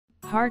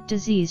Heart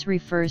disease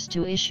refers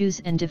to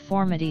issues and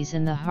deformities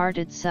in the heart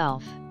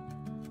itself.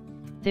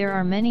 There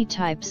are many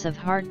types of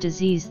heart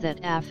disease that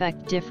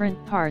affect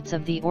different parts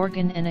of the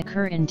organ and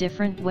occur in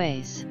different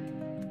ways.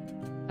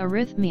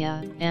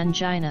 Arrhythmia,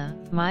 angina,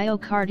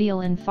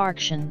 myocardial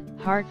infarction,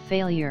 heart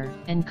failure,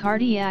 and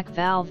cardiac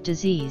valve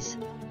disease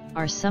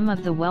are some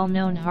of the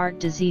well-known heart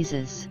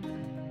diseases.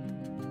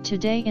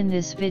 Today in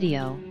this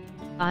video,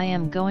 I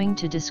am going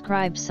to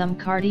describe some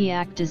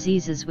cardiac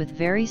diseases with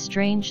very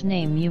strange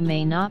name you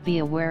may not be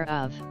aware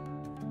of.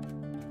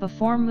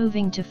 Before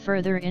moving to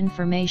further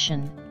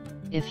information,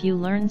 if you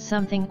learn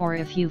something or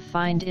if you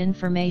find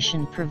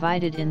information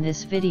provided in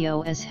this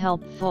video as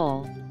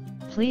helpful,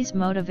 please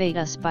motivate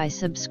us by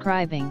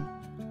subscribing,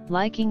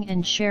 liking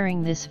and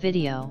sharing this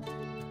video.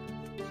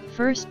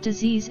 First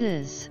disease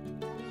is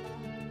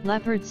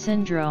LEOPARD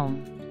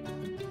Syndrome.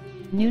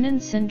 Noonan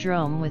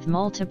syndrome with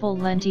multiple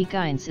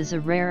lentigines is a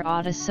rare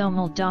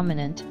autosomal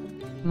dominant,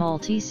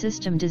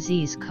 multisystem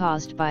disease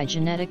caused by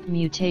genetic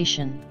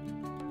mutation.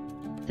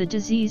 The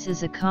disease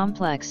is a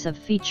complex of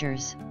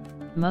features,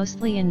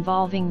 mostly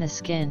involving the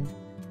skin,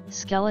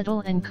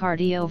 skeletal and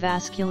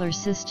cardiovascular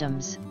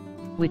systems,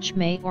 which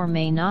may or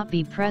may not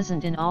be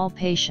present in all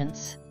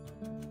patients.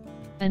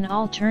 An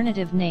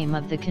alternative name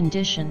of the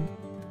condition,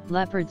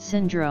 LEOPARD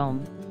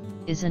syndrome,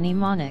 is a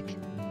mnemonic,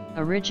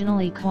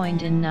 originally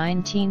coined in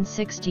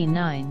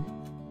 1969,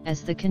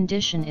 as the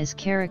condition is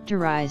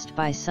characterized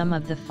by some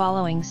of the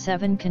following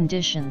 7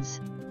 conditions,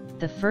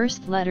 the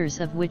first letters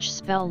of which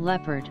spell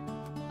leopard,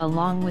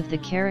 along with the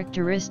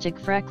characteristic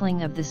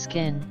freckling of the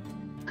skin,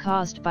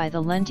 caused by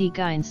the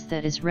lentigines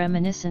that is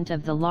reminiscent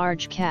of the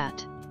large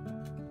cat.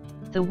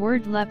 The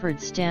word leopard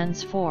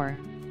stands for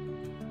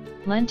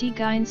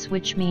lentigines,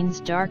 which means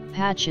dark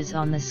patches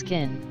on the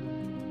skin.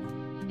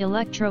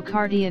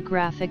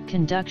 Electrocardiographic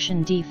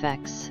conduction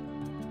defects.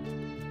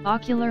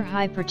 Ocular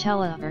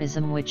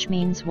hypertelorism, which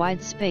means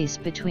wide space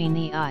between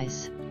the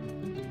eyes.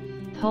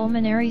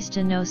 Pulmonary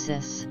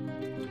stenosis.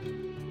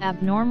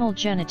 Abnormal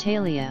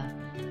genitalia.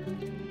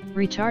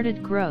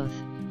 Retarded growth,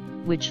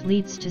 which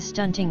leads to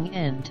stunting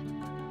and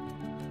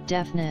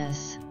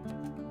deafness.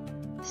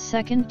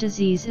 Second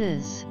disease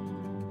is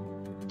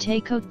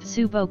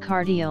Takotsubo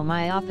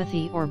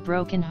cardiomyopathy or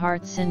broken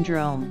heart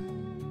syndrome.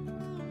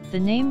 The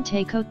name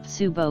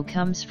Takotsubo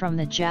comes from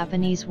the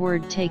Japanese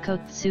word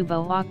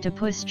Takotsubo,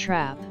 octopus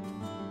trap,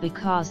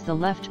 because the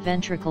left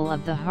ventricle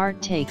of the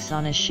heart takes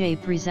on a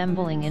shape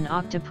resembling an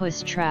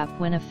octopus trap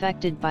when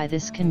affected by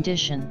this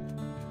condition.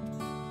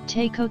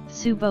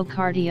 Takotsubo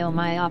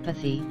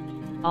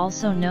cardiomyopathy,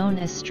 also known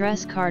as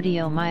stress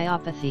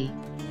cardiomyopathy,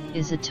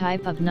 is a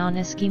type of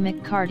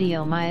non-ischemic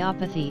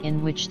cardiomyopathy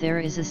in which there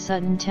is a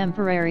sudden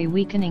temporary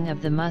weakening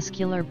of the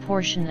muscular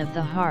portion of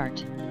the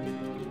heart.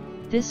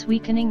 This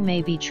weakening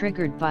may be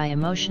triggered by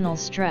emotional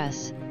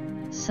stress,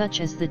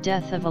 such as the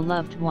death of a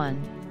loved one,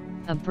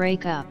 a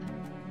breakup,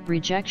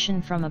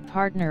 rejection from a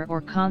partner, or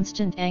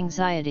constant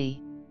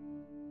anxiety.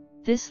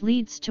 This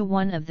leads to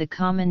one of the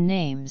common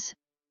names,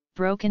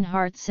 broken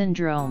heart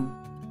syndrome.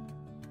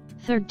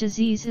 Third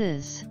disease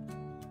is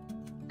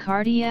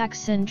cardiac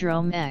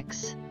syndrome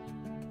X.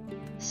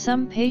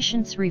 Some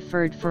patients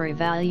referred for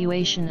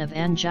evaluation of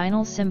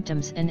anginal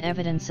symptoms and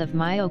evidence of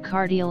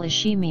myocardial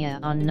ischemia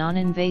on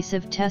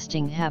non-invasive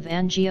testing have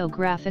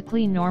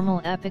angiographically normal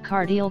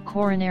epicardial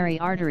coronary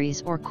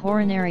arteries or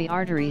coronary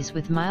arteries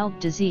with mild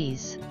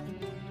disease.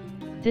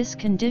 This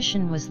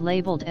condition was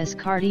labeled as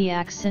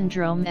cardiac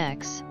syndrome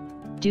X,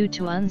 due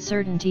to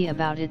uncertainty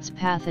about its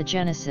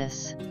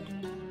pathogenesis.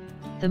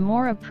 The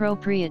more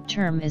appropriate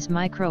term is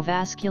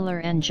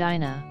microvascular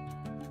angina.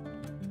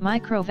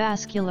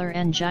 Microvascular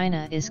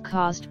angina is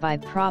caused by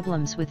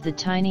problems with the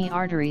tiny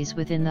arteries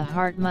within the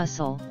heart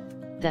muscle,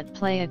 that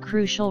play a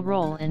crucial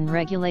role in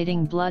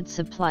regulating blood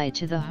supply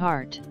to the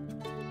heart.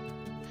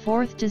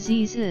 Fourth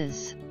disease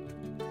is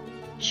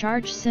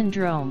Charge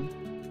syndrome,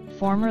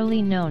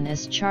 formerly known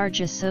as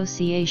charge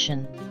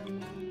association.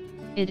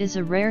 It is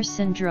a rare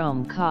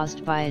syndrome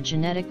caused by a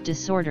genetic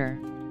disorder.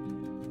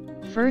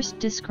 First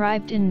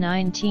described in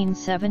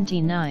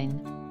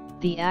 1979,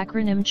 the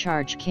acronym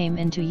CHARGE came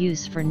into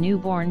use for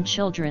newborn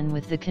children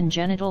with the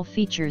congenital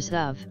features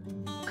of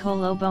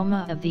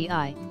coloboma of the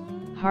eye,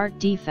 heart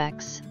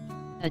defects,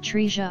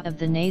 atresia of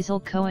the nasal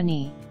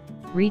choanine,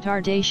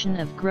 retardation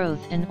of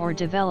growth and/or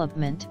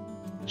development,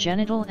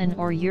 genital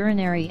and/or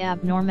urinary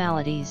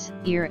abnormalities,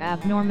 ear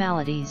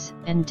abnormalities,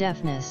 and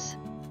deafness.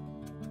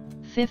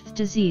 Fifth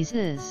disease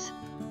is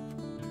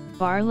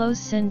Barlow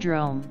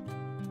syndrome.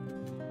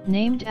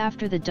 Named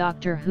after the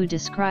doctor who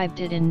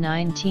described it in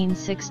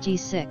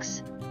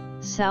 1966,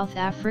 South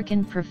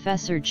African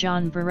professor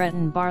John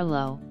Barretton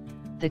Barlow,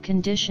 the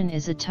condition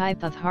is a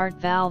type of heart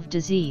valve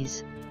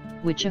disease,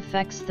 which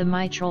affects the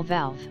mitral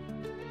valve.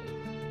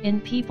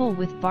 In people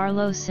with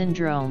Barlow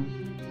syndrome,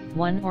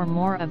 one or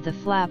more of the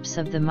flaps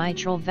of the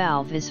mitral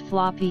valve is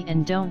floppy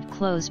and don't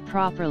close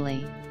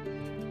properly.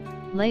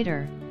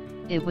 Later,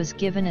 it was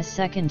given a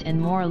second and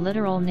more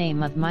literal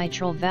name of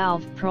mitral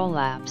valve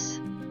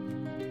prolapse.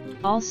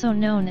 Also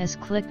known as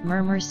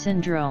click-murmur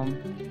syndrome,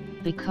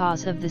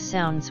 Because of the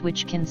sounds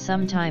which can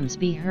sometimes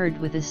be heard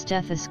with a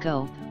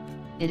stethoscope,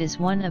 it is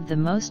one of the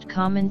most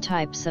common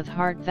types of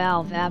heart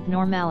valve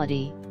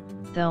abnormality,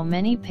 though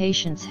many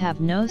patients have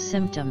no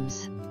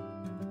symptoms.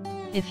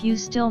 If you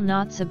still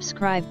not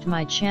subscribed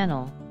my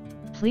channel,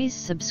 please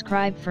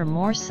subscribe for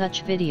more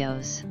such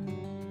videos.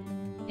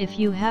 If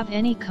you have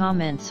any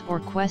comments or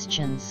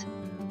questions,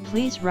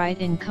 please write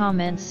in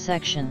comments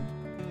section.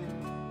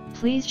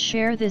 Please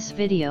share this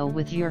video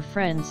with your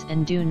friends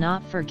and do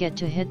not forget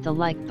to hit the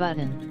like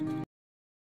button.